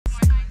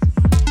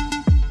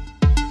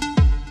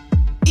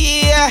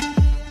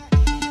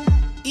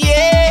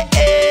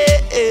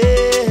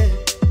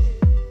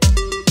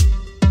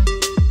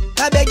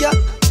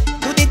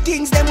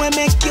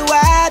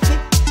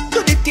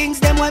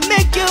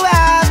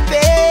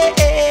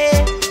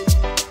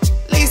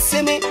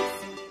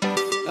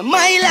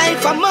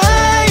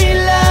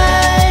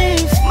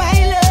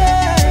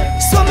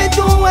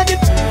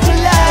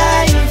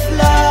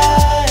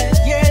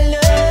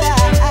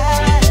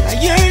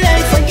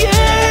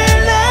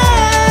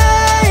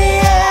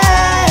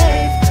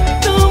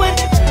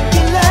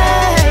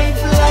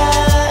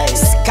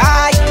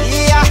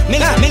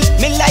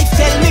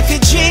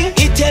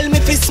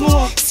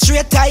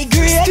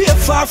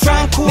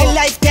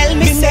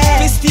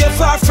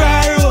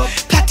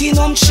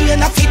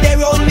function, I feel they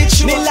round me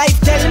true. Me life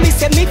tell me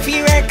say me feel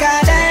work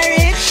hard and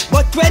rich,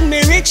 but when me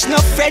rich, no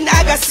friend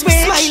I got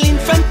switch. Smile in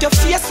front of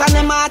face and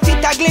them heart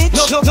it a glitch.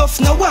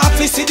 No want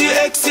to see the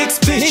X6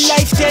 bitch. Me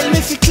life tell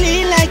me fi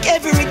clean like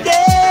every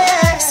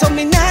day, so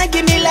me nah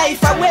give me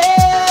life away.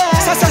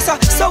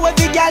 So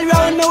every girl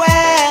round me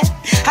way,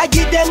 I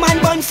give them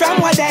and bun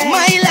from what they.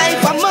 My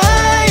life, my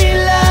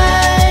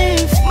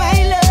life, my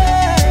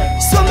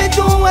life. So me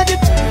do what the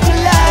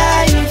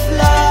life.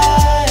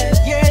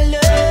 Your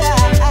life,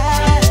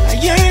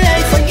 your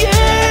life, your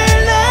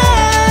life.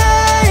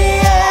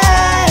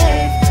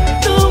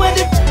 Do what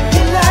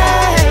the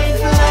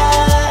life.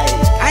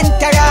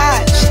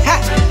 Entourage,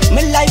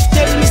 my life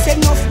tell me say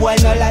enough boy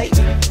no like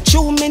me.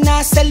 True me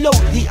nah sell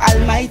out the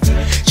Almighty.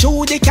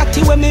 True the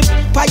catty when me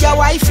buy your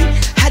wifey.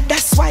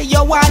 That's why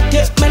you want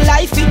take my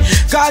life in.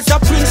 Cause a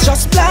prince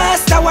just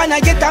blast, I wanna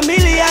get 1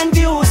 million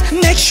views.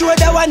 Make sure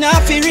that one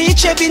have to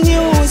reach every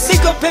news.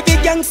 Pick up every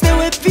gangster,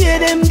 we pay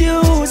them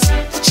dues.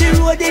 She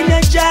rode in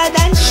a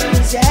Jordan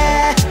shoes,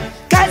 yeah.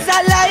 Cause a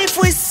life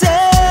we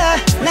say,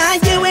 now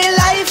give we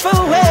life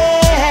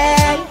away.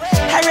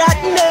 A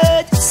rat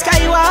nerd,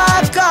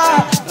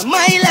 skywalker.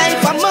 My life,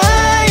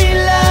 my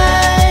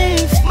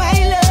life, my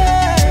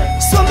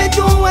life. So me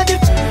do what the